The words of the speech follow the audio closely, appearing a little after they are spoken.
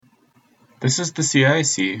This is the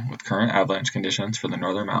CIC with current avalanche conditions for the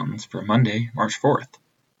Northern Mountains for Monday, March 4th.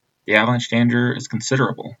 The avalanche danger is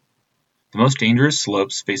considerable. The most dangerous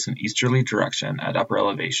slopes face an easterly direction at upper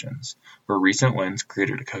elevations, where recent winds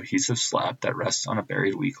created a cohesive slab that rests on a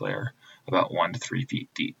buried weak layer about 1 to 3 feet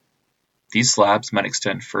deep. These slabs might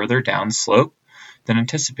extend further down slope than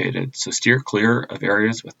anticipated, so steer clear of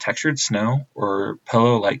areas with textured snow or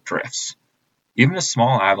pillow-like drifts. Even a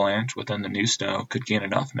small avalanche within the new snow could gain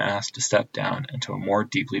enough mass to step down into a more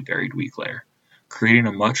deeply buried weak layer, creating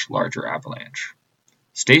a much larger avalanche.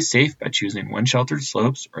 Stay safe by choosing wind-sheltered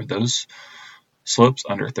slopes or those slopes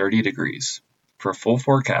under 30 degrees. For a full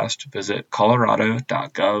forecast, visit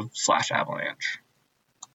colorado.gov/avalanche.